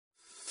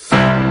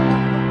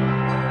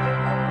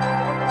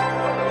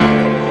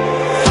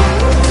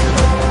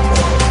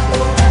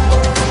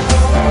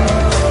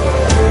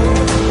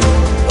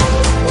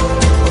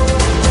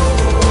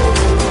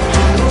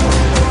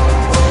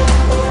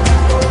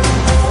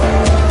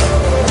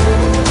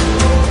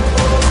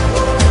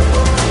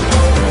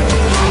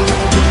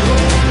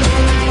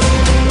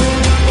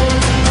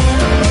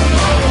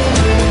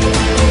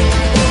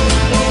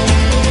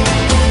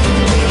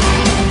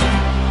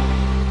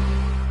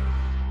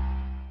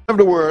of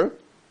the world,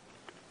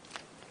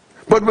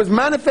 but was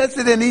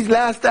manifested in these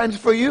last times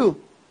for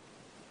you,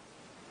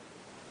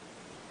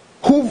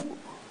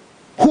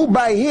 who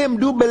by him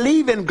do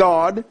believe in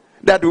God,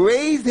 that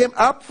raised him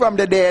up from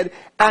the dead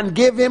and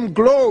give him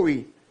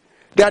glory,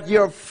 that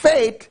your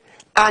faith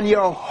and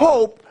your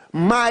hope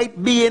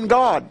might be in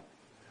God.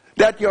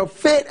 That your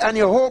faith and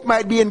your hope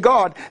might be in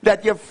God.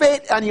 That your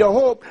faith and your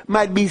hope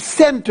might be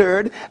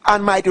centered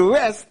and might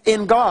rest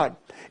in God.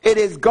 It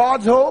is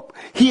God's hope.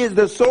 He is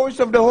the source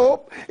of the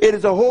hope. It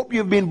is a hope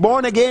you've been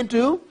born again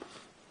to.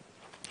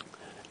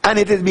 And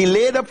it has been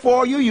laid up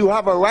for you. You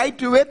have a right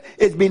to it.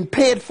 It's been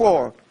paid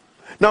for.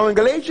 Now in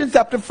Galatians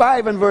chapter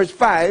 5 and verse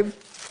 5,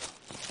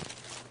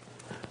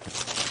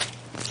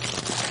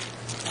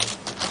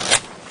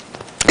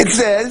 it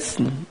says,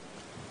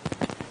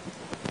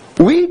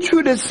 we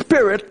through the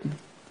Spirit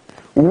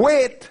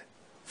wait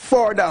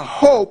for the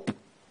hope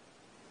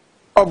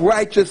of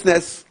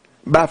righteousness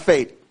by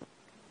faith.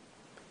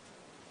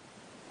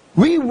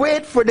 We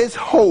wait for this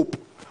hope.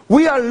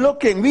 We are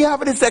looking, we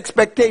have this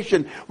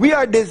expectation, we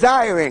are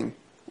desiring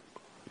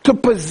to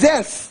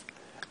possess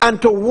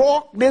and to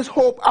walk this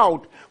hope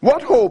out.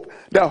 What hope?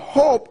 The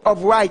hope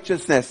of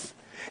righteousness.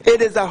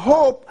 It is a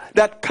hope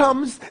that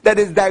comes, that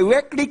is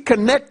directly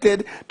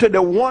connected to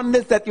the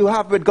oneness that you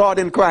have with God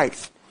in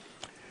Christ.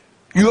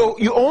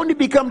 You only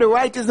become the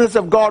righteousness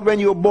of God when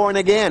you're born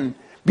again.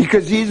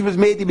 Because Jesus was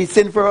made to be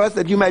sin for us,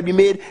 that you might be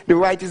made the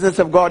righteousness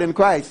of God in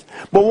Christ.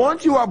 But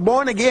once you are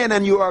born again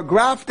and you are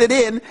grafted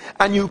in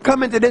and you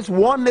come into this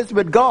oneness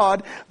with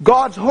God,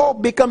 God's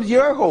hope becomes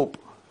your hope.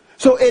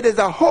 So it is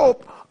a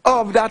hope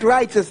of that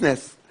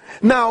righteousness.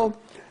 Now,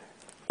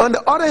 on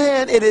the other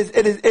hand, it is,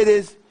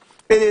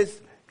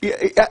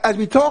 as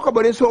we talk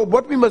about this hope,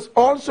 what we must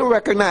also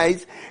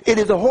recognize, it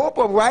is a hope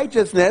of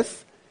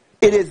righteousness.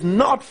 It is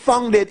not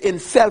founded in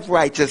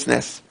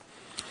self-righteousness.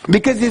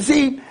 Because you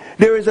see,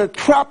 there is a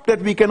trap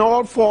that we can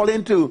all fall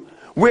into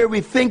where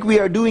we think we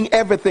are doing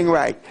everything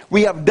right.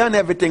 We have done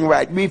everything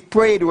right. We've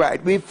prayed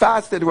right. We've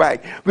fasted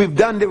right. We've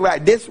done the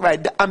right, this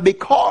right. And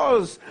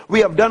because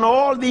we have done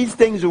all these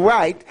things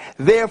right,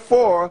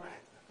 therefore,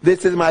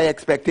 this is my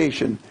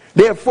expectation.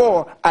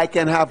 Therefore, I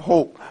can have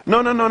hope. No.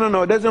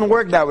 It doesn't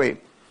work that way.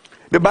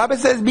 The Bible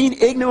says, being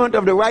ignorant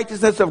of the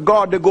righteousness of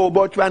God, to go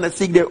about trying to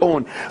seek their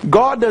own.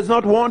 God does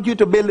not want you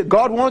to build,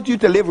 God wants you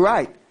to live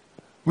right.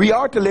 We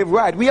are to live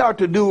right. We are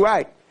to do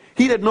right.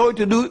 He that knoweth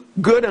to do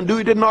good and do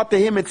it not, to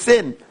him it's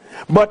sin.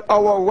 But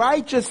our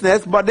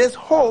righteousness, but this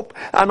hope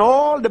and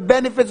all the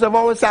benefits of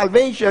our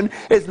salvation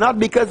is not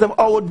because of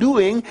our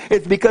doing,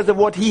 it's because of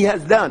what he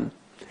has done.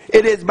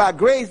 It is by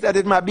grace that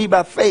it might be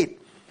by faith.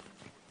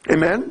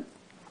 Amen?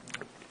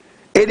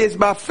 It is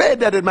by faith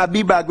that it might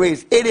be by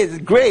grace. It is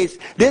grace.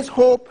 This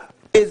hope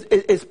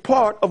is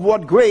part of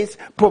what grace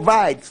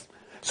provides.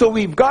 So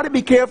we've got to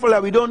be careful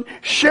that we don't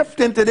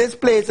shift into this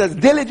place as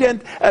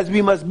diligent as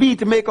we must be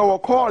to make our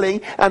calling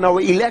and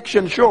our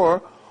election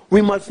sure.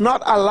 We must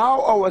not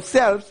allow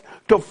ourselves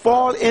to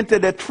fall into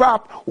the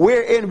trap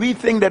wherein we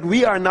think that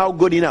we are now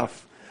good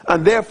enough.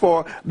 And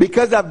therefore,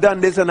 because I've done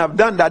this and I've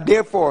done that,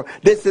 therefore,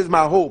 this is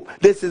my hope.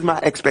 This is my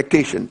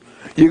expectation.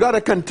 You got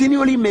to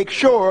continually make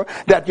sure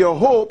that your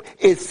hope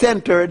is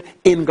centered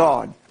in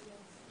God.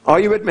 Are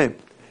you with me?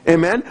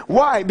 Amen.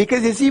 Why?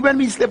 Because you see, when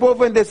we slip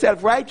over into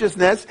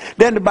self-righteousness,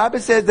 then the Bible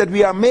says that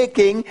we are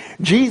making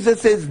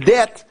Jesus'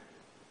 death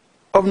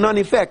of none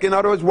effect. In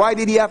other words, why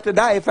did he have to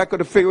die if I could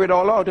have figured it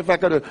all out, if I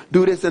could have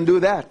do this and do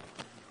that?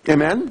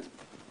 Amen.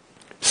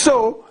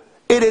 So,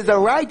 it is a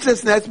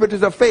righteousness which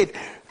is a faith.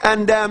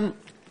 And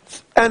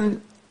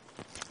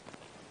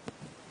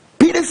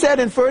Peter said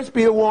in 1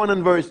 Peter 1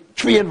 and verse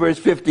 3 and verse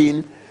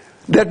 15,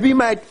 that we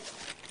might,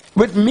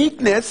 with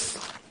meekness,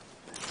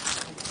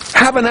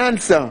 have an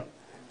answer.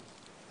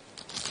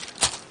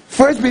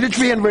 1 Peter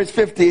 3 and verse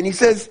 15, he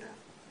says,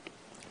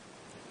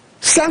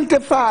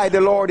 sanctify the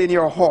Lord in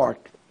your heart,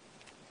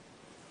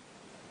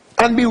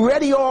 and be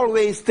ready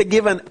always to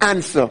give an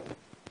answer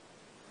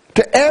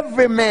to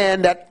every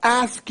man that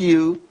asks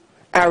you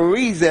a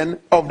reason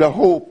of the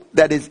hope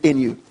that is in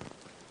you.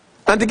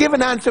 And to give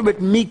an answer with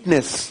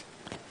meekness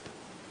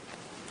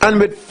and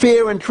with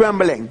fear and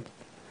trembling.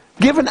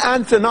 Give an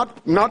answer,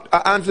 not an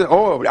answer,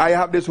 oh, I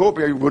have this hope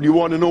here, would you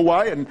want to know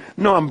why? And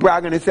no, I'm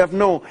bragging myself.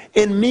 No,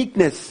 in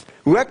meekness,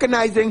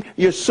 recognizing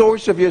your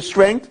source of your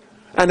strength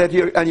and that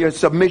your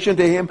submission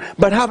to him,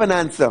 but have an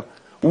answer.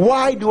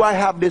 Why do I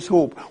have this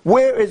hope?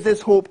 Where is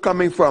this hope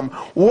coming from?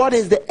 What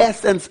is the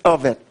essence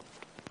of it?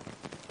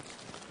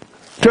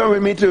 Turn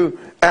with me to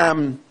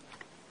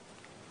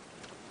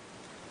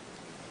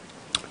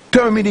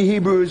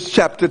Hebrews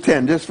chapter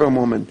 10, just for a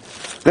moment.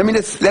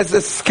 Let's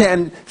just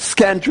scan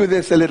through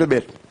this a little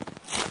bit.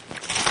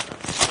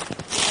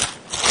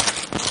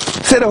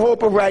 Say the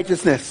hope of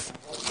righteousness.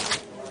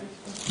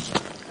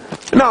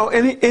 Now,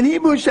 in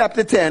Hebrews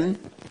chapter 10,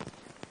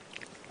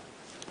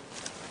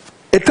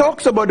 it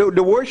talks about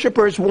the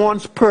worshippers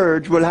once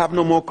purged will have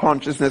no more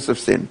consciousness of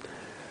sin.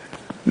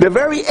 The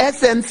very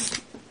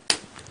essence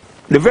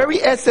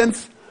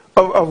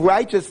of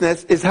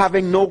righteousness is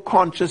having no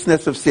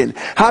consciousness of sin,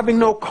 having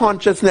no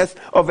consciousness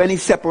of any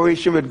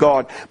separation with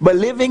God, but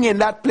living in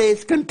that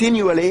place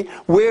continually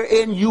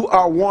wherein you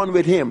are one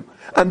with Him.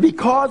 And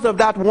because of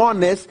that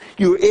oneness,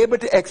 you're able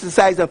to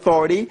exercise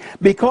authority.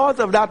 Because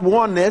of that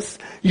oneness,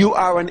 you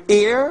are an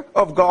heir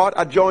of God,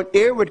 a joint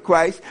heir with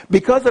Christ.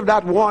 Because of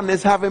that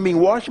oneness, having been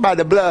washed by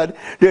the blood,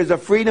 there's a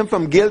freedom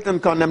from guilt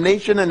and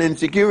condemnation and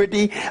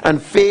insecurity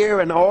and fear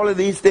and all of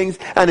these things.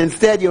 And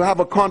instead, you have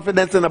a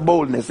confidence and a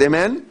boldness.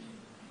 Amen?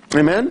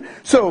 Amen?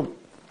 So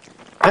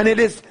it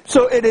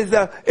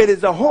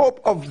is a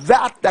hope of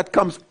that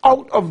comes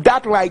out of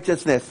that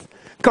righteousness.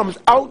 Comes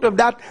out of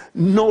that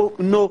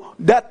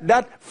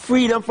that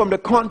freedom from the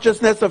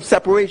consciousness of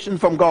separation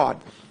from God.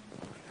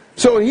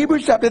 So in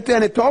Hebrews chapter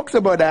 10 it talks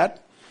about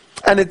that,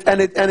 and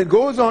it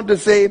goes on to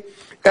say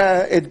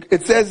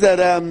it says that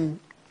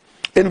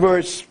in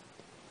verse,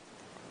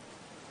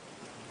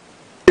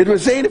 it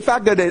was saying the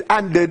fact that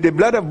the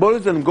blood of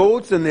bulls and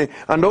goats and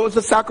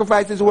those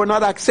sacrifices were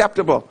not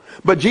acceptable.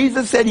 But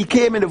Jesus said He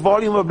came in the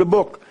volume of the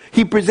book.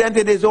 He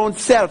presented His own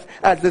self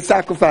as the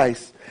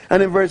sacrifice.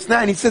 And in verse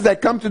 9, He says, I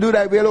come to do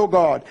thy will, O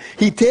God.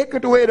 He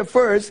taketh away the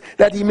first,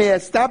 that He may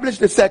establish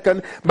the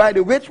second, by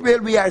the which will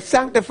we are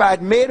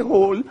sanctified, made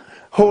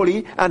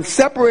holy, and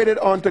separated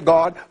unto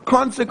God,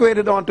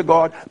 consecrated unto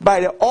God,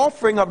 by the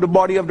offering of the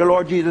body of the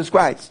Lord Jesus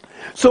Christ.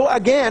 So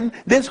again,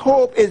 this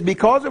hope is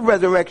because of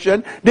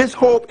resurrection. This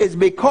hope is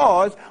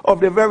because of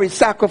the very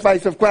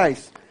sacrifice of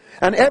Christ.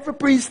 And every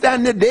priest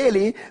standeth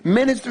daily,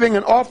 ministering,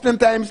 and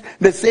oftentimes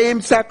the same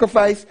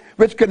sacrifice,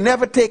 which could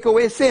never take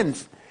away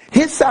sins.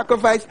 His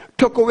sacrifice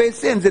took away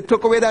sins. It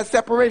took away that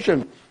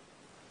separation.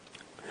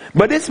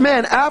 But this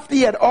man, after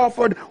he had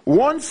offered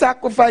one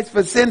sacrifice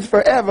for sins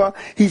forever,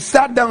 he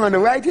sat down on the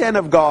right hand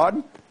of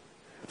God,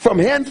 from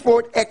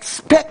henceforth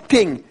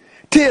expecting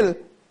till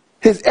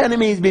his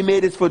enemies be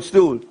made his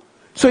footstool.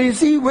 So you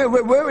see,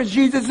 where is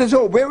Jesus'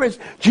 hope? Where is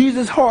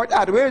Jesus' heart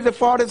at? Where is the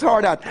Father's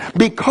heart at?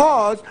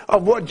 Because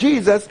of what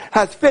Jesus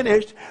has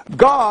finished,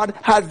 God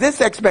has this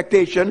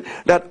expectation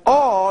that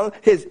all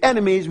His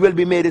enemies will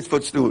be made His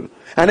footstool.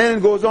 And then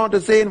it goes on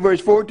to say in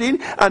verse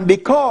 14, and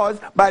because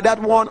by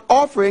that one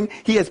offering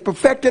He has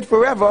perfected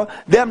forever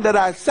them that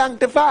are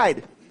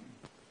sanctified.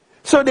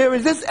 So there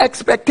is this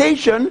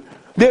expectation,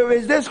 there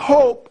is this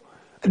hope,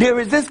 there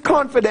is this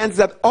confidence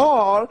that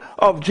all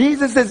of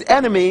Jesus'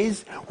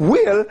 enemies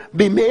will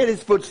be made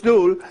His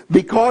footstool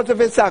because of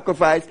His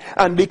sacrifice,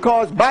 and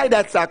because by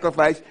that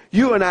sacrifice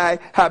you and I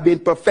have been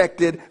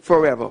perfected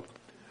forever.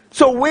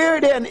 So where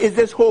then is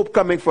this hope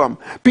coming from?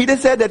 Peter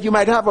said that you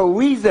might have a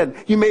reason,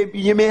 you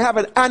may have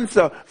an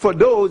answer for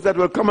those that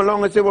will come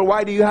along and say, well,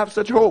 why do you have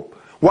such hope?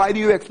 Why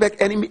do you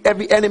expect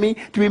every enemy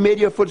to be made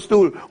your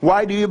footstool?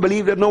 Why do you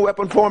believe that no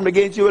weapon formed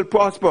against you will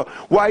prosper?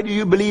 Why do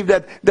you believe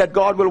that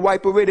God will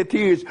wipe away the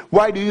tears?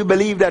 Why do you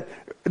believe that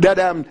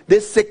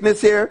this sickness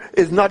here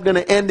is not going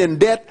to end in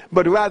death,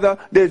 but rather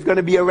there's going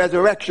to be a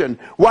resurrection?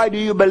 Why do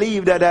you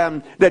believe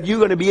that you're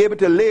going to be able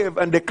to live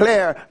and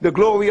declare the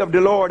glory of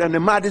the Lord and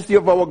the majesty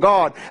of our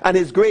God and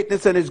His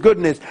greatness and His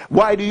goodness?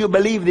 Why do you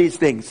believe these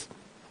things?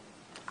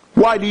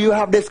 Why do you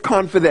have this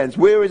confidence?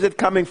 Where is it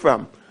coming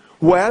from?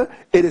 Well,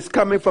 it is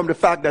coming from the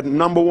fact that,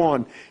 number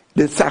one,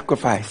 the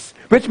sacrifice.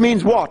 Which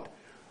means what?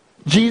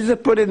 Jesus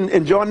put it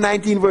in John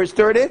 19 verse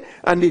 30,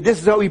 and this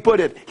is how He put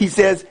it. He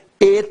says,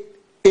 it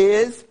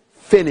is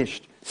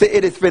finished. Say,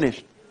 it is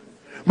finished.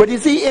 But you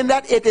see, in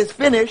that it is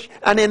finished,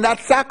 and in that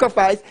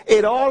sacrifice,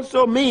 it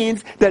also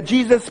means that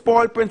Jesus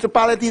spoiled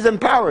principalities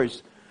and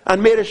powers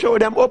and made a show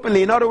of them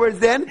openly. In other words,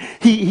 then,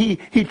 he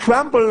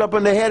trampled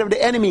upon the head of the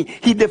enemy.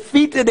 He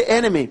defeated the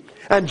enemy.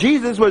 And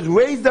Jesus was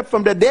raised up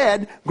from the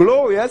dead,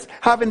 glorious,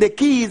 having the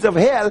keys of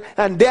hell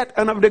and death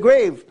and of the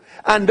grave.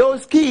 And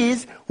those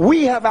keys,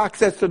 we have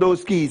access to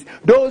those keys.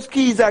 Those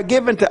keys are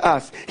given to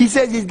us. He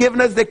says He's given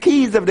us the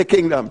keys of the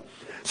kingdom.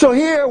 So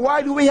here,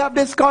 why do we have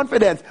this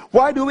confidence?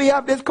 Why do we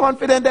have this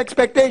confident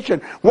expectation?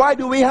 Why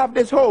do we have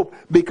this hope?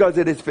 Because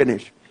it is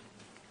finished.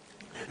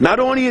 Not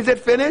only is it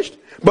finished,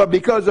 but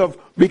because of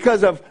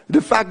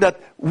the fact that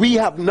we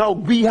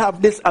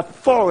have this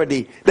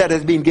authority that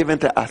has been given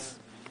to us.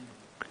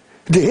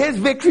 His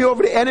victory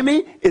over the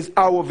enemy is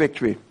our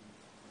victory.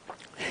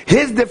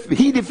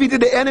 He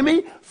defeated the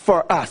enemy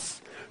for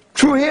us.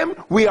 Through Him,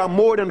 we are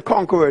more than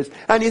conquerors.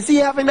 And you see,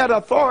 having that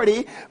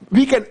authority,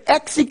 we can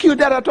execute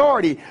that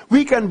authority.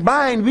 We can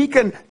bind, we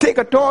can take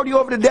authority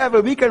over the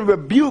devil, we can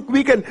rebuke,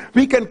 we can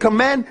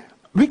command,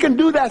 we can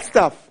do that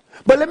stuff.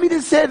 But let me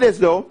just say this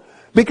though,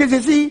 because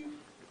you see,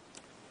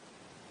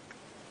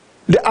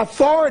 the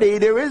authority,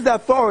 there is the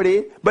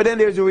authority, but then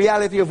there's the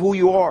reality of who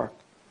you are.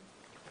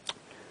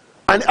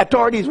 And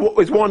authority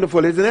is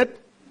wonderful, isn't it?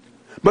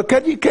 But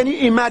can you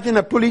imagine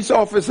a police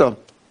officer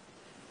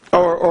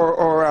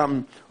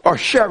or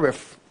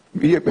sheriff,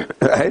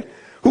 right,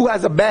 who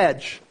has a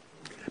badge,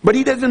 but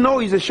he doesn't know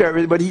he's a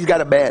sheriff, but he's got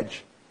a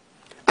badge,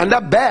 and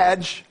that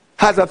badge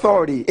has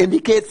authority,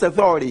 indicates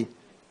authority.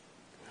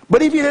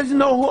 But if he doesn't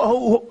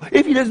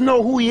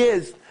know who he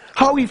is,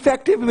 how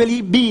effective will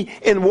he be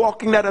in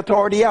walking that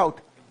authority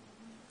out?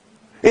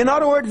 In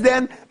other words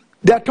then,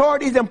 the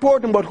authority is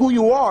important, but who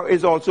you are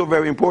is also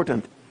very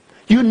important.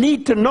 You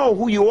need to know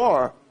who you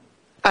are,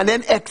 and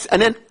then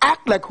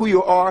act like who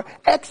you are,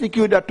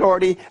 execute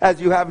authority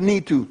as you have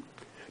need to.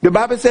 The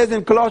Bible says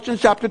in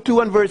Colossians chapter 2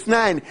 and verse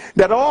 9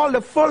 that all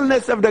the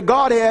fullness of the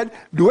Godhead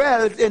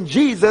dwells in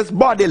Jesus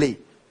bodily.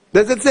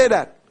 Does it say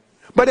that?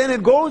 But then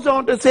it goes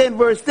on to say in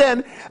verse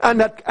 10,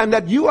 and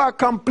that you are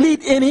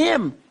complete in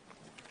Him.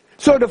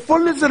 So the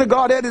fullness of the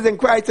Godhead is in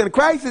Christ, and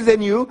Christ is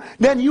in you,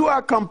 then you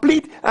are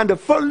complete, and the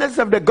fullness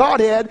of the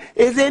Godhead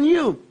is in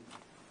you.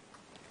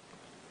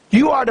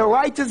 You are the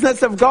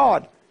righteousness of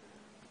God.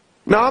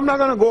 Now I'm not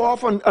going to go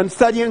off on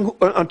studying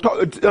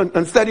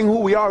who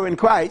we are in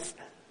Christ,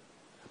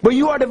 but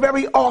you are the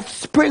very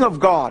offspring of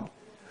God.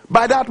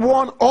 By that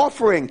one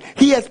offering,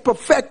 He has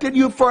perfected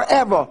you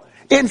forever.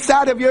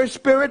 Inside of your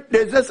spirit,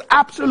 there's this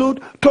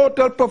absolute,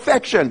 total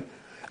perfection.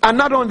 And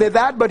not only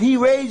that, but He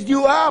raised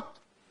you up.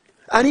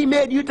 And He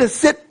made you to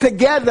sit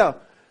together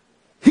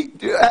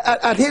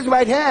at His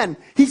right hand.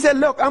 He said,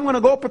 look, I'm going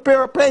to go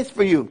prepare a place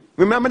for you.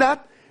 Remember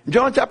that?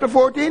 John chapter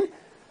 14.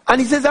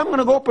 And He says, I'm going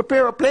to go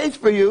prepare a place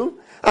for you.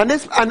 And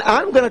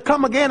I'm going to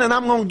come again and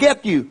I'm going to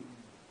get you.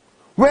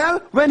 Well,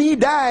 when He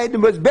died,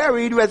 was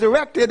buried,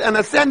 resurrected, and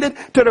ascended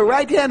to the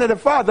right hand of the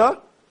Father,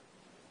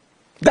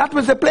 that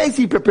was the place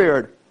He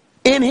prepared.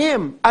 In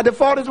Him, at the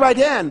Father's right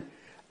hand.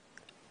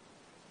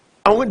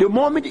 And when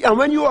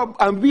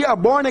we are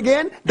born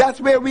again, that's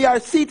where we are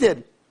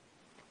seated.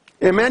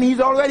 Amen. He's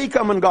already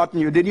come and gotten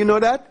you. Did you know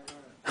that?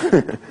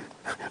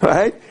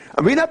 Right?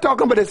 And we're not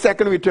talking about the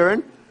second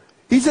return.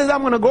 He says,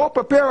 I'm going to go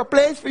prepare a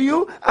place for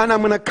you, and I'm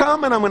going to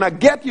come and I'm going to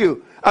get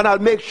you. And I'll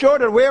make sure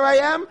that where I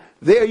am,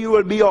 there you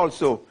will be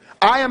also.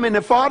 I am in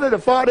the Father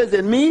is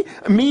in me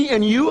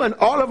and you, and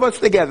all of us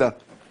together.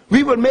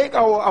 We will make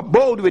our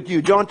abode with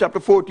you. John chapter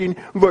 14,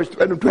 verse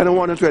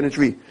 21 and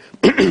 23.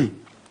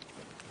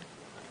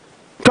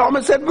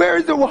 Thomas said,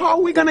 how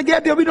are we going to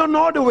get there? We don't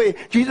know the way.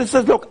 Jesus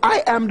says, look,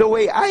 I am the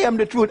way, I am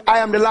the truth, I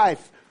am the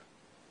life.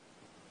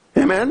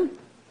 Amen?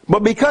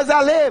 But because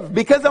I live,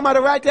 because I'm at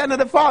the right hand of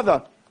the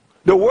Father,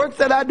 the works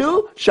that I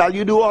do, shall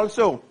you do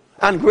also.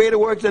 And greater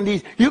works than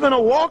these. You're going to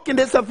walk in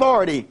this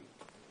authority.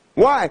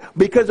 Why?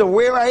 Because of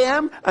where I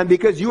am, and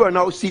because you are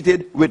now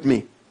seated with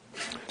me.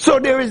 So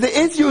there is the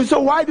issue. So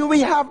why do we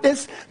have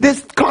this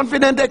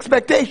confident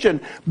expectation?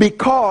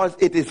 Because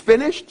it is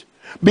finished.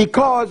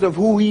 Because of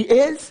who He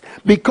is,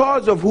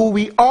 because of who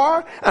we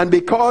are, and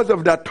because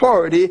of the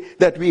authority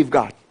that we've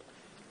got.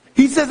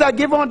 He says, I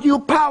give unto you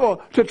power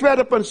to tread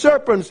upon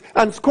serpents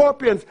and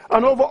scorpions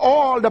and over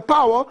all the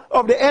power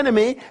of the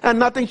enemy, and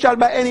nothing shall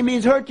by any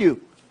means hurt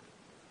you.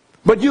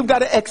 But you've got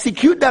to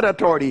execute that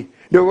authority.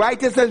 The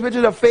righteousness which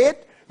is of faith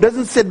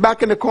doesn't sit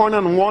back in the corner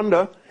and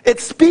wonder.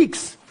 It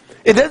speaks.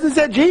 It doesn't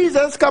say,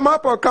 Jesus, come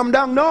up or come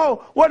down.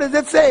 No. What does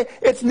it say?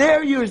 It's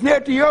near you. It's near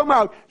to your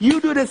mouth.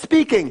 You do the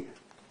speaking.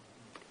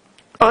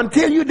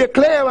 Until you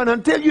declare and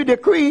until you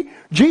decree,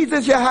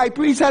 Jesus, your high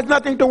priest, has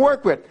nothing to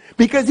work with.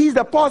 Because He's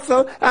the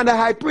apostle and the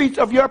high priest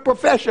of your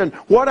profession.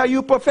 What are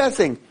you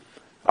professing?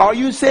 Are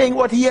you saying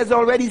what He has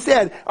already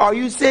said? Are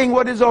you saying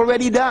what is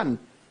already done?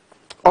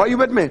 Are you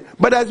with me?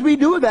 But as we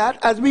do that,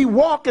 as we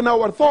walk in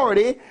our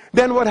authority,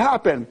 then what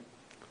happens?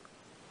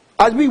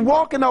 As we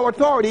walk in our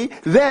authority,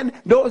 then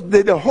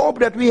the hope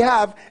that we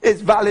have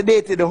is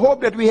validated. The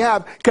hope that we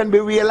have can be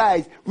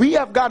realized. We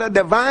have got a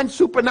divine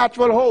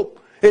supernatural hope.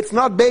 It's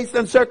not based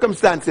on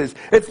circumstances.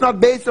 It's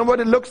not based on what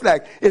it looks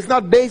like. It's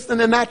not based on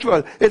the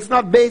natural. It's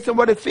not based on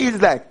what it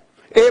feels like.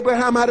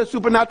 Abraham had a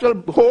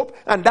supernatural hope,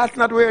 and that's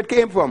not where it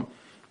came from.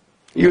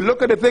 You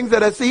look at the things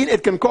that are seen,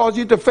 it can cause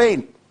you to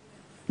faint.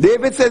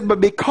 David says,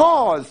 but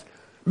because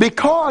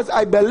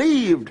I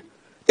believed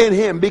in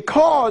Him,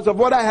 because of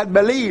what I had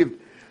believed,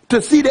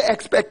 to see the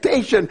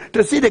expectation,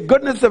 to see the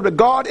goodness of the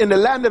God in the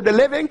land of the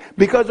living,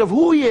 because of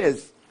who He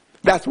is,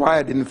 that's why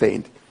I didn't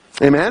faint.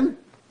 Amen?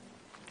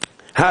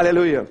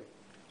 Hallelujah.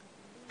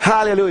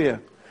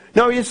 Hallelujah.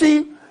 Now you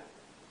see,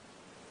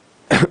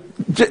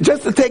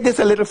 just to take this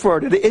a little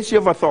further, the issue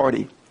of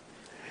authority.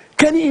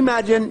 Can you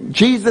imagine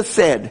Jesus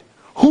said,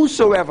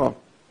 whosoever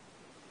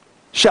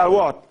shall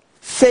what?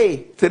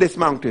 Say to this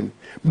mountain,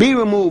 be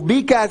removed,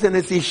 be cast in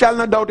the sea, shall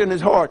not doubt in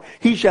his heart,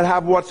 he shall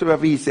have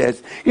whatsoever he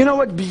says. You know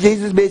what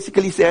Jesus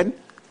basically said?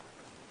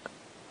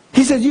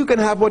 He says you can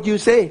have what you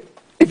say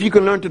if you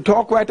can learn to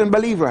talk right and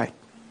believe right.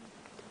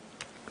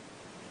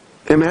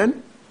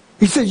 Amen?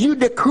 He says you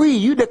decree,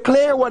 you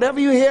declare whatever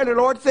you hear the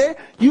Lord say,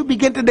 you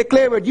begin to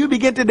declare it, you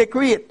begin to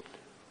decree it.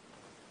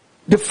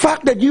 The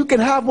fact that you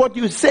can have what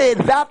you say,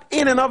 that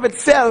in and of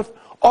itself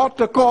ought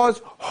to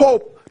cause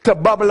hope to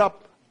bubble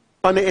up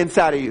on the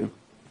inside of you.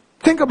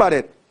 Think about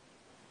it.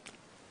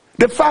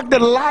 The fact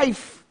that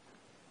life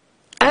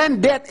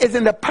and death is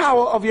in the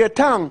power of your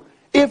tongue,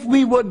 if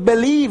we would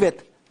believe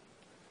it.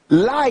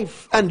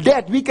 Life and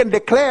death, we can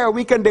declare,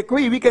 we can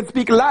decree, we can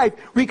speak life,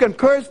 we can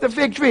curse the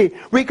fig tree,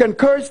 we can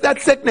curse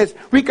that sickness,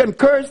 we can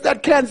curse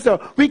that cancer,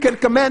 we can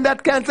command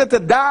that cancer to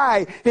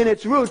die in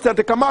its roots and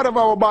to come out of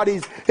our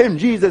bodies in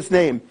Jesus'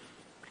 name.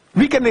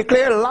 We can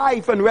declare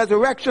life and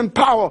resurrection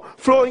power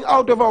flowing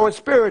out of our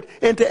spirit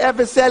into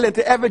every cell,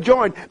 into every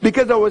joint,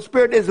 because our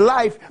spirit is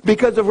life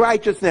because of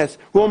righteousness.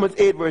 Romans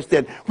 8 verse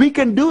 10. We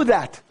can do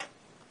that.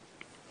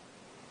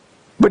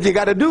 But you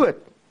got to do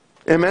it.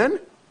 Amen?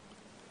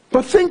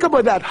 But think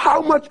about that.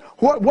 How much,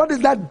 what does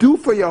that do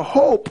for your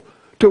hope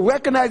to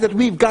recognize that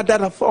we've got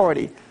that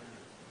authority?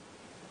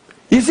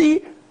 You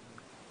see,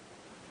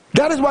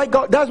 that is why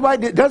that's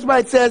why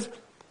it says,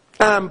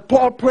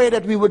 Paul prayed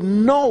that we would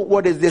know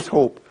what is this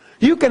hope.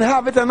 You can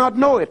have it and not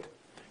know it.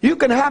 You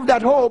can have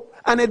that hope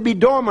and it be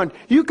dormant.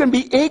 You can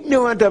be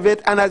ignorant of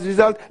it and as a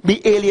result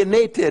be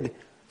alienated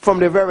from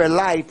the very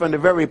life and the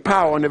very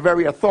power and the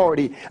very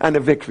authority and the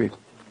victory.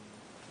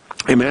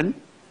 Amen.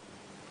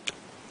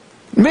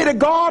 May the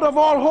God of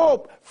all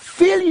hope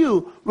fill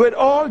you with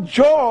all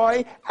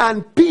joy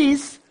and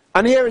peace,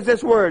 and here is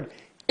this word,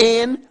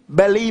 in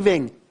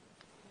believing,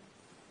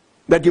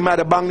 that you might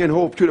abound in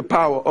hope through the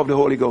power of the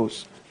Holy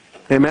Ghost.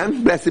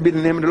 Amen. Blessed be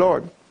the name of the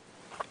Lord.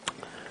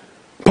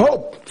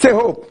 Hope. Say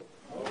hope.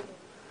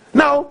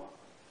 Now,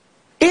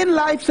 in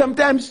life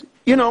sometimes,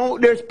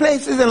 there's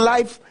places in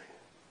life,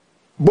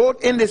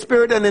 both in the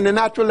spirit and in the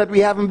natural, that we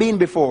haven't been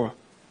before.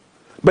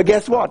 But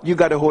guess what? You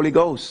got the Holy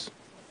Ghost.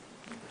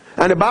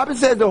 And the Bible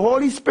says the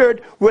Holy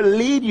Spirit will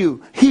lead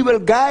you. He will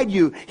guide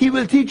you. He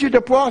will teach you to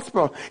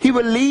prosper. He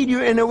will lead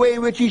you in the way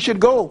in which you should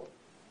go.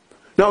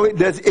 Now,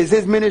 is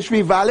his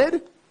ministry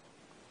valid?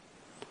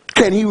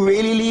 Can he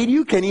really lead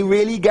you? Can he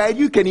really guide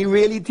you? Can he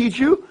really teach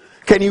you?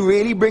 Can he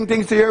really bring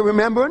things to your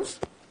remembrance?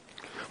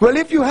 Well,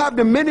 if you have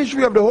the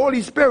ministry of the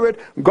Holy Spirit,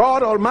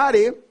 God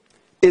Almighty,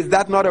 is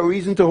that not a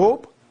reason to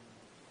hope?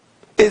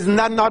 Is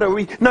that not a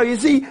reason? Now, you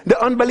see,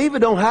 the unbeliever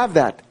don't have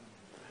that.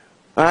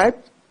 All right?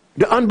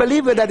 The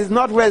unbeliever that is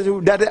not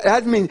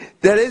that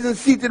isn't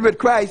seated with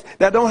Christ,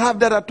 that don't have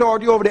that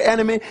authority over the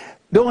enemy,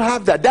 don't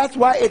have that. That's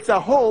why it's a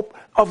hope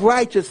of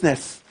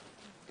righteousness.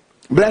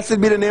 Blessed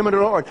be the name of the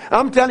Lord.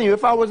 I'm telling you,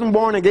 if I wasn't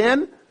born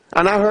again,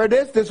 and I heard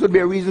this would be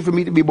a reason for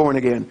me to be born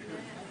again.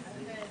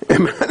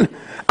 Amen.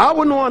 I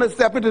wouldn't want to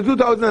step into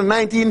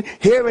 2019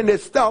 hearing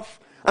this stuff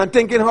and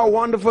thinking how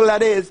wonderful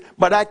that is,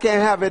 but I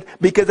can't have it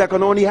because I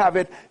can only have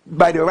it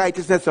by the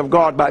righteousness of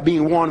God, by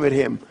being one with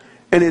him.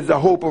 And it's the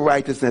hope of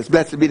righteousness.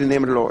 Blessed be the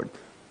name of the Lord.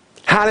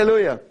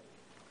 Hallelujah.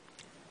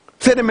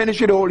 Say the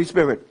ministry of the Holy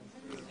Spirit.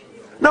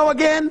 Now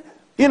again,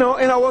 in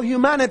our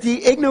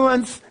humanity,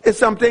 ignorance is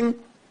something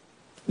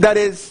that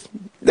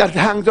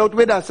hangs out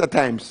with us at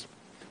times,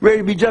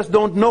 where we just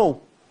don't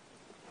know.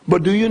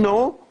 But do you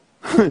know?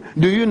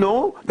 Do you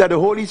know that the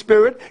Holy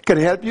Spirit can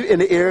help you in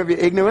the area of your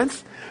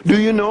ignorance? Do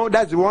you know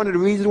that's one of the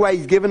reasons why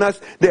he's given us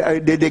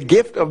the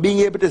gift of being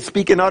able to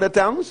speak in other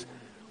tongues?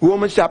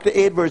 Romans chapter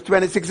 8 verse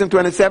 26 and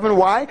 27.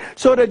 Why?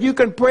 So that you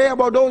can pray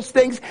about those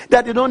things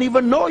that you don't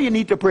even know you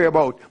need to pray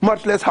about,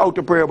 much less how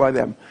to pray about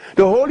them.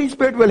 The Holy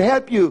Spirit will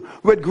help you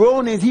with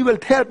groanings. He will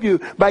help you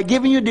by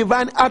giving you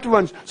divine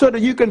utterance so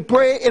that you can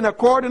pray in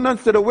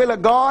accordance to the will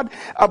of God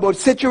about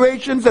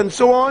situations and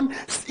so on,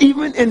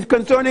 even in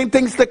concerning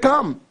things to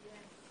come.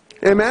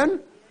 Amen?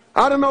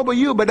 I don't know about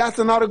you, but that's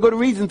another good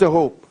reason to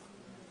hope.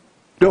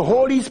 The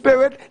Holy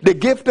Spirit, the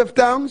gift of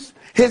tongues,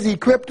 his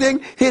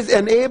equipping, his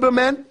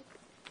enablement.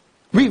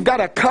 We've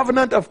got a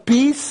covenant of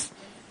peace.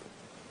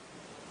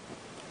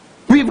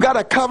 We've got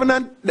a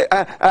covenant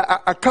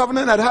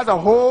that has a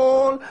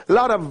whole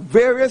lot of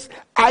various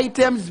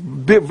items,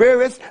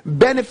 various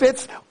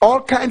benefits,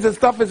 all kinds of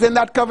stuff is in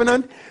that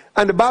covenant.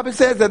 And the Bible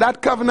says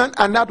that covenant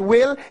and that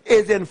will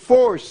is in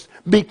force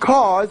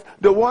because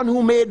the one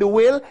who made the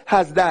will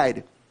has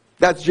died.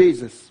 That's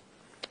Jesus.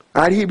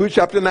 And Hebrews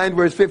chapter 9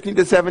 verse 15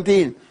 to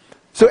 17.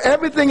 So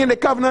everything in the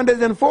covenant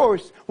is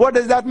enforced. What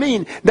does that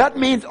mean? That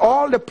means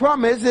all the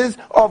promises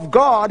of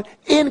God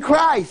in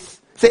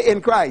Christ. Say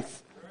in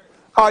Christ.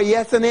 Are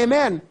yes and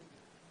amen.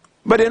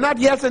 But they're not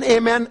yes and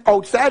amen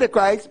outside of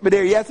Christ, but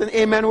they're yes and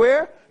amen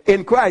where?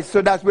 In Christ.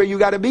 So that's where you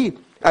got to be.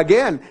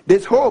 Again,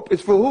 this hope is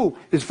for who?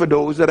 It's for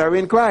those that are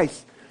in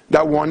Christ.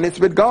 That oneness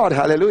with God.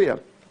 Hallelujah.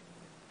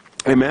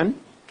 Amen.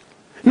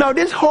 Now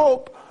this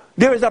hope,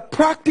 there is a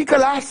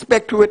practical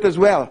aspect to it as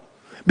well.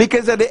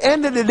 Because at the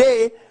end of the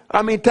day,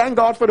 thank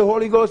God for the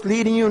Holy Ghost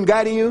leading you and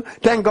guiding you.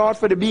 Thank God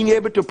for the being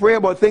able to pray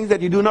about things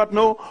that you do not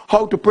know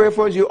how to pray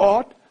for as you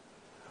ought.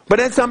 But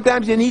then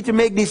sometimes you need to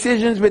make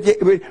decisions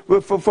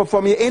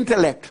from your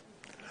intellect.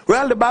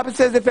 Well, the Bible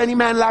says if any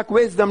man lack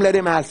wisdom, let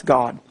him ask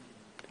God.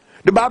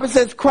 The Bible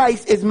says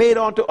Christ is made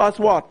unto us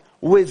what?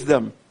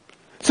 Wisdom.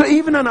 So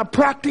even on a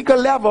practical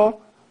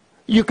level,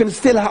 you can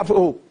still have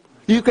hope.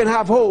 You can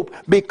have hope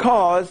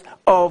because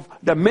of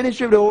the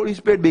ministry of the Holy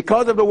Spirit,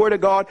 because of the Word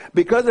of God,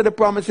 because of the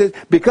promises,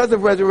 because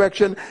of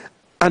resurrection,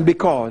 and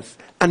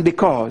because.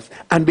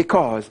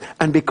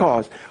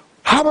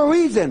 Have a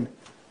reason.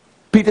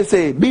 Peter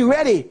said, be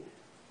ready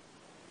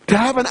to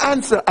have an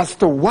answer as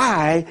to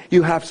why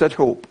you have such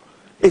hope.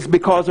 It's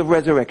because of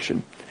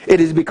resurrection. It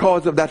is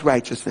because of that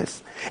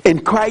righteousness.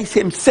 And Christ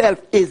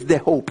himself is the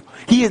hope.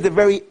 He is the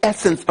very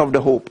essence of the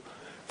hope.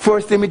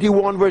 1 Timothy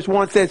 1 verse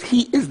 1 says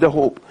he is the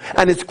hope.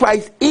 And it's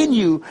Christ in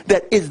you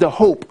that is the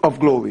hope of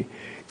glory.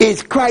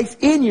 is Christ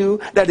in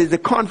you, that is the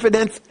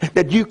confidence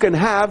that you can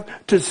have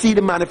to see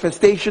the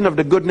manifestation of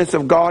the goodness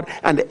of God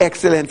and the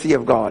excellency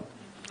of God.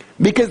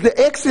 Because the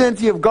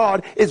excellency of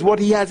God is what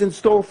he has in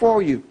store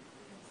for you.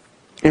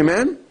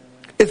 Amen?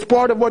 It's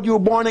part of what you were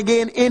born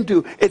again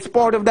into. It's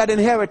part of that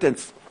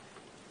inheritance.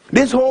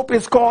 This hope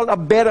is called a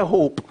better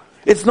hope.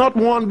 It's not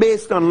one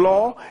based on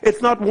law.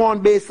 It's not one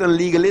based on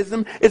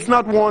legalism. It's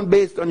not one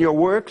based on your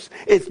works.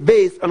 It's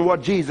based on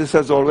what Jesus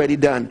has already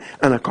done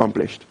and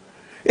accomplished.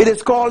 It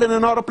is called in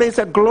another place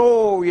a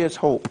glorious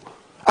hope.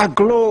 A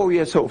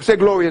glorious hope. Say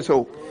glorious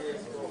hope.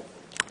 Glorious hope.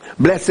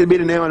 Blessed be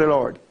the name of the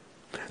Lord.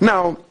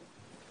 Now,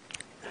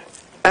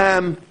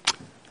 turn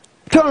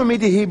with me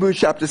to Hebrews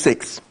chapter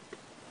 6.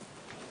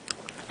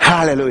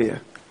 Hallelujah.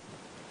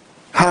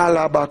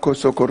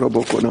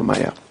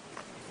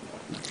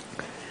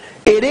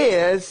 It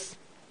is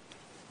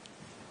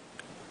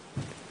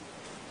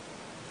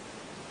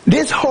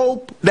this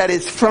hope that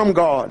is from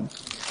God.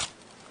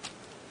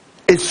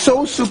 It's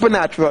so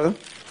supernatural,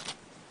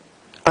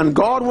 and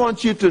God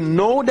wants you to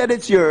know that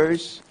it's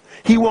yours.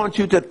 He wants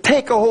you to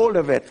take a hold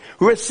of it,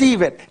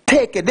 receive it,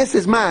 take it. This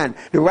is mine.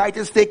 The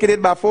righteous taking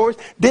it by force.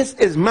 This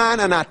is mine,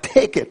 and I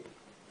take it.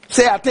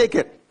 Say, I take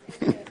it.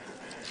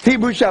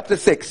 Hebrews chapter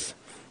 6.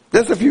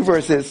 Just a few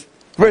verses.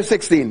 Verse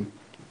 16.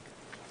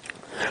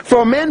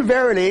 For men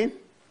verily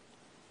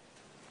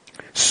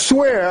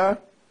swear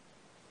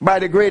by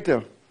the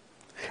greater,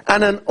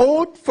 and an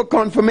oath for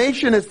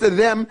confirmation is to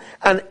them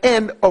an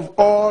end of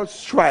all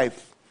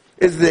strife.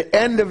 It's the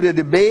end of the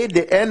debate,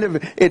 the end of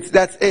it.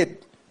 That's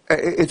it.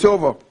 It's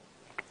over.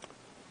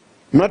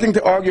 Nothing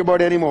to argue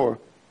about anymore.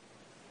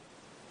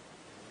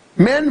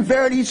 Men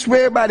verily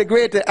swear by the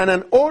greater, and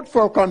an oath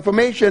for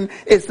confirmation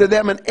is to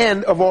them an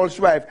end of all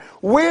strife.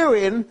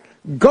 Wherein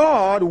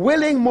God,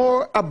 willing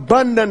more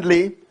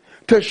abundantly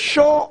to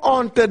show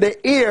unto the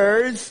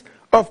heirs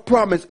of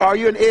promise. Are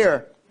you an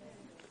heir?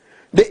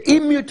 The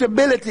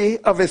immutability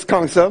of his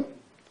counsel,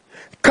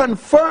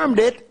 confirmed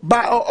it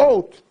by an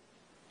oath,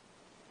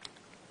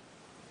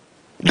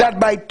 that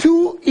by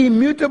two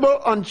immutable,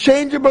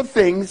 unchangeable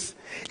things,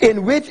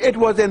 in which it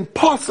was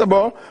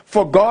impossible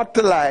for God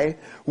to lie,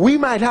 we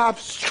might have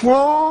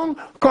strong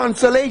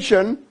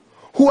consolation,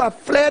 who have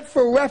fled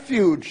for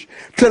refuge,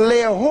 to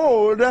lay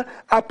hold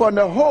upon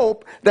the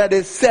hope that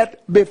is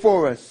set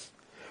before us,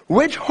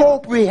 which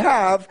hope we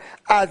have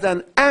as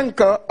an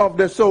anchor of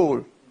the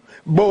soul,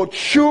 both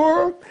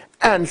sure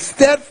and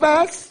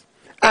steadfast,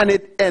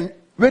 and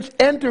which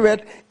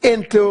entereth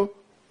into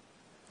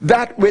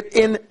that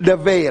within the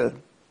veil.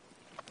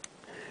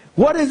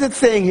 What is it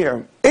saying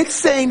here? It's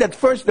saying that,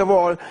 first of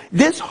all,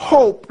 this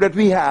hope that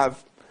we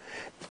have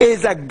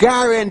is a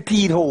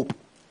guaranteed hope.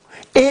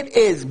 It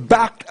is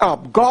backed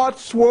up. God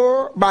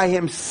swore by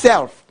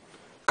himself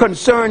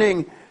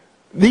concerning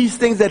these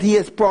things that he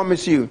has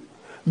promised you.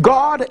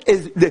 God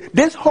is,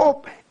 this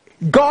hope,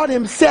 God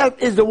himself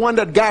is the one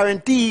that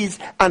guarantees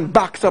and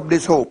backs up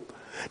this hope.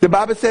 The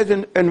Bible says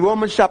in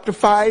Romans chapter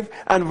 5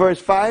 and verse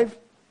 5,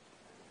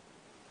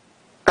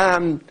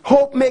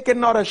 hope maketh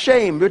not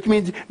ashamed, which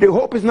means the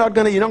hope is not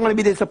you're not going to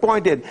be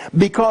disappointed.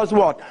 Because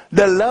what?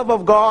 The love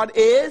of God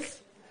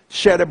is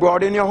shed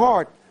abroad in your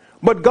heart.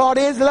 But God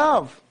is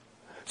love.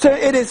 So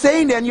it is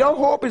saying then your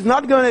hope is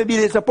not going to be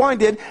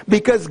disappointed,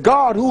 because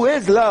God, who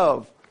is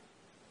love,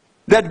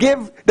 that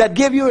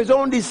give you his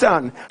only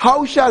son,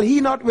 how shall he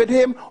not with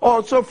him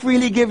also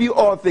freely give you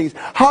all things?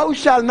 How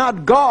shall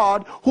not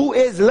God, who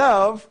is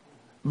love,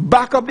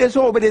 back up this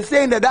hope? It is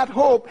saying that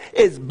hope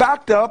is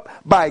backed up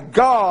by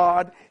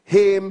God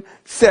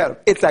himself.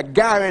 It's a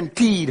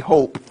guaranteed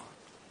hope.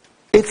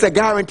 It's a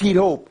guaranteed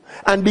hope.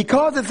 And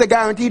because it's a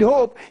guaranteed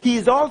hope, he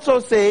is also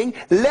saying,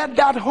 let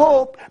that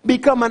hope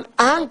become an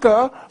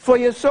anchor for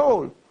your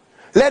soul.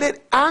 Let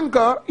it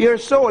anchor your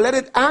soul. Let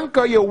it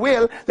anchor your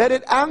will. Let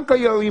it anchor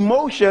your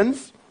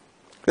emotions.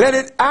 Let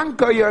it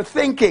anchor your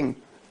thinking.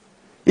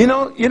 You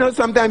know,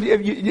 sometimes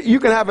if you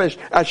can have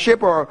a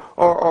ship or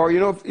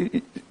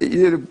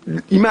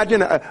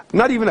imagine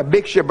not even a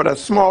big ship, but a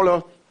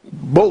smaller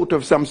boat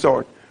of some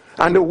sort.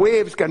 And the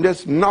waves can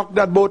just knock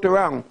that boat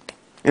around.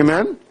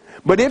 Amen?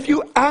 But if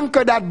you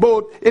anchor that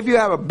boat, if you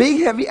have a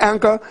big heavy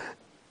anchor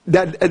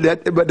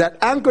that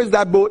anchors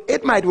that boat,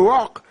 it might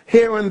rock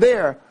here and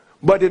there,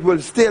 but it will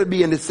still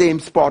be in the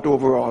same spot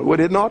overall. Would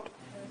it not?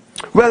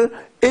 Well,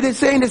 it is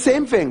saying the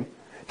same thing.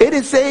 It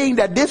is saying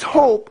that this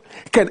hope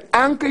can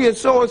anchor your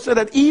soul, so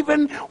that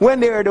even when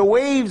there are the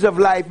waves of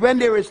life, when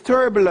there is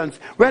turbulence,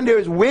 when there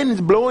is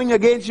winds blowing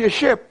against your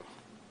ship,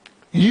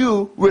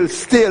 you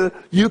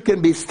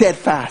can be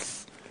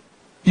steadfast.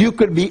 You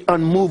could be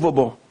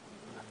unmovable.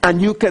 And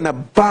you can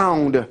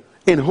abound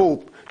in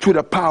hope through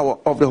the power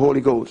of the Holy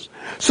Ghost.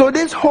 So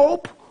this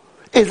hope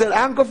is an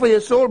anchor for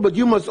your soul, but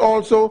you must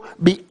also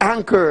be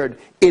anchored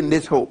in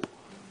this hope.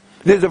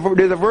 There's a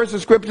verse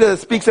of scripture that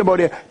speaks about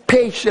the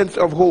patience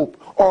of hope,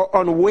 or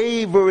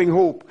unwavering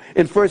hope,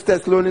 in 1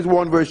 Thessalonians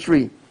 1 verse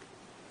 3.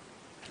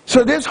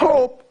 So this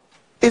hope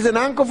is an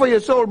anchor for your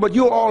soul, but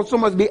you also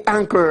must be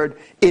anchored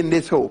in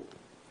this hope.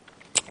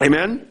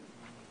 Amen?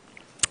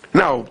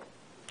 Now,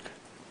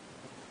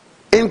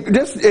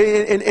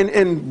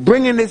 in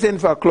bringing this in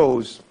for a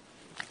close,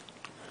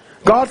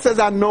 God says,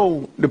 I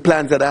know the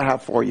plans that I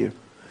have for you.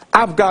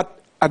 I've got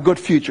a good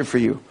future for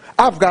you.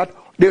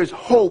 There's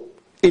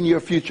hope in your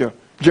future.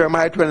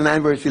 Jeremiah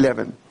 29 verse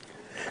 11.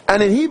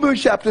 And in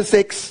Hebrews chapter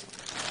 6,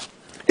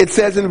 it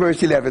says in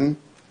verse 11,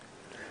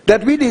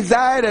 that we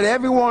desire that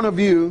every one of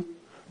you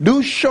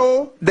do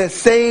show the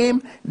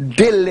same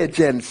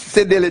diligence,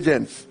 say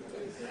diligence,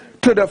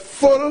 to the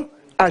full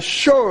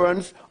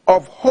assurance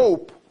of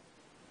hope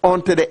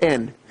unto the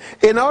end.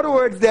 In other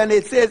words, then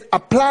it says,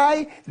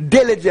 apply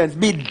diligence.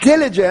 Be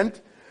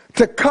diligent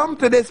to come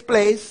to this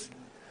place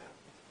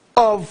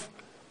of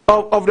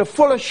the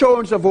full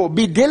assurance of hope.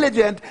 Be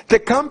diligent to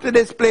come to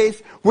this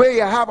place where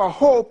you have a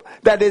hope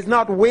that is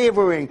not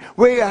wavering,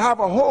 where you have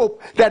a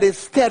hope that is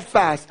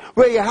steadfast,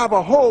 where you have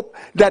a hope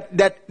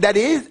that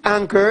is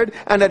anchored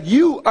and that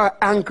you are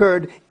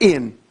anchored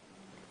in.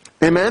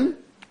 Amen?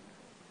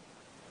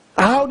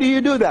 How do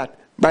you do that?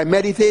 By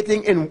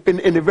meditating in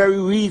the very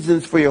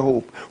reasons for your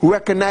hope.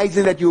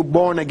 Recognizing that you're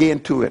born again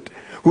to it.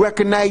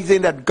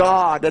 Recognizing that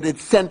God, that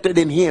it's centered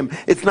in Him.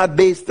 It's not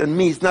based on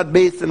me. It's not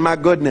based on my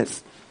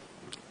goodness.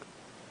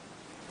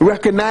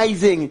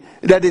 Recognizing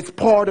that it's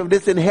part of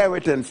this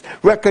inheritance.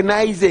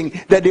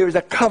 Recognizing that there is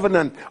a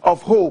covenant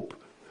of hope.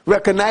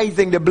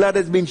 Recognizing the blood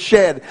has been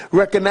shed.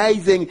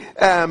 Recognizing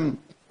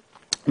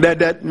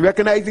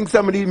recognizing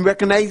somebody,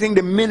 recognizing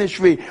the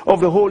ministry of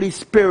the Holy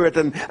Spirit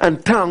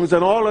and tongues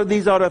and all of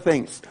these other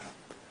things.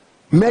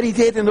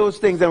 Meditate in those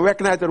things and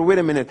recognize that, wait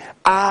a minute,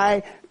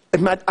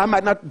 it might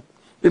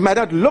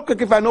not look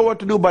like if I know what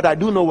to do, but I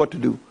do know what to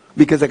do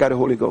because I got the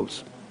Holy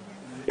Ghost.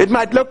 It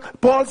might look,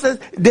 Paul says,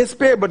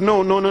 despair, but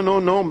no,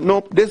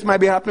 this might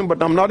be happening,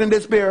 but I'm not in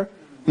despair.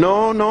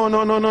 No.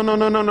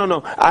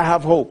 I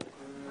have hope.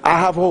 I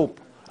have hope.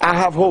 I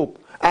have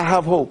hope. I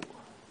have hope.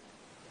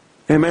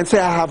 Amen. Say,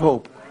 I have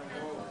hope.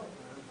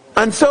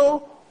 And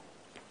so,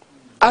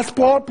 as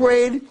Paul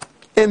prayed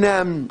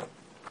in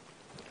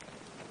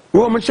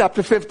Romans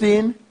chapter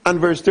 15 and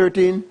verse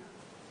 13,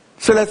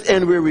 so let's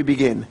end where we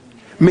begin.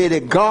 May the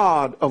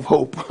God of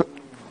hope,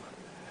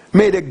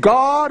 may the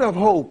God of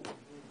hope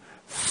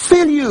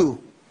fill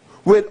you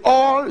with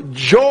all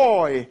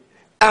joy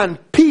and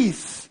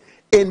peace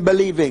in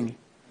believing,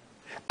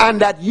 and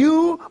that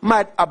you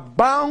might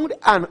abound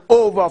and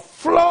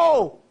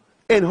overflow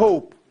in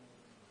hope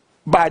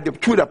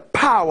through the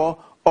power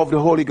of the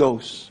Holy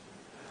Ghost.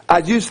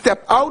 As you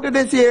step out of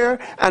this year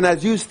and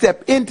as you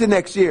step into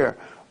next year,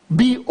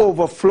 be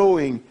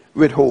overflowing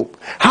with hope.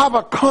 Have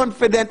a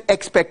confident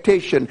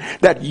expectation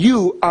that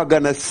you are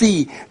going to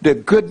see the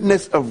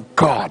goodness of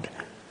God.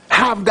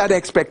 Have that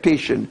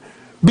expectation.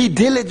 Be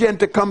diligent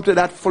to come to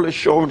that full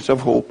assurance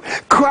of hope.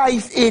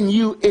 Christ in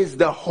you is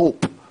the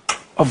hope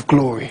of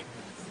glory.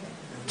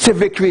 Say,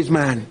 victory is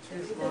mine.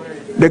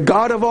 The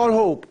God of all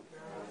hope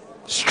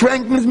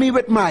strengthens me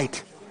with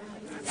might,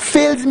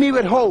 fills me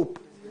with hope,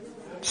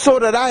 so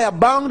that I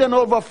abound and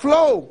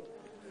overflow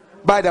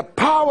by the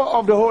power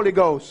of the Holy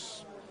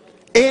Ghost.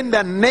 In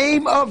the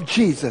name of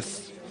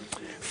Jesus.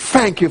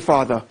 Thank you,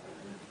 Father.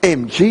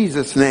 In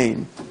Jesus'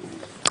 name.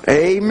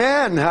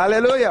 Amen.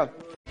 Hallelujah.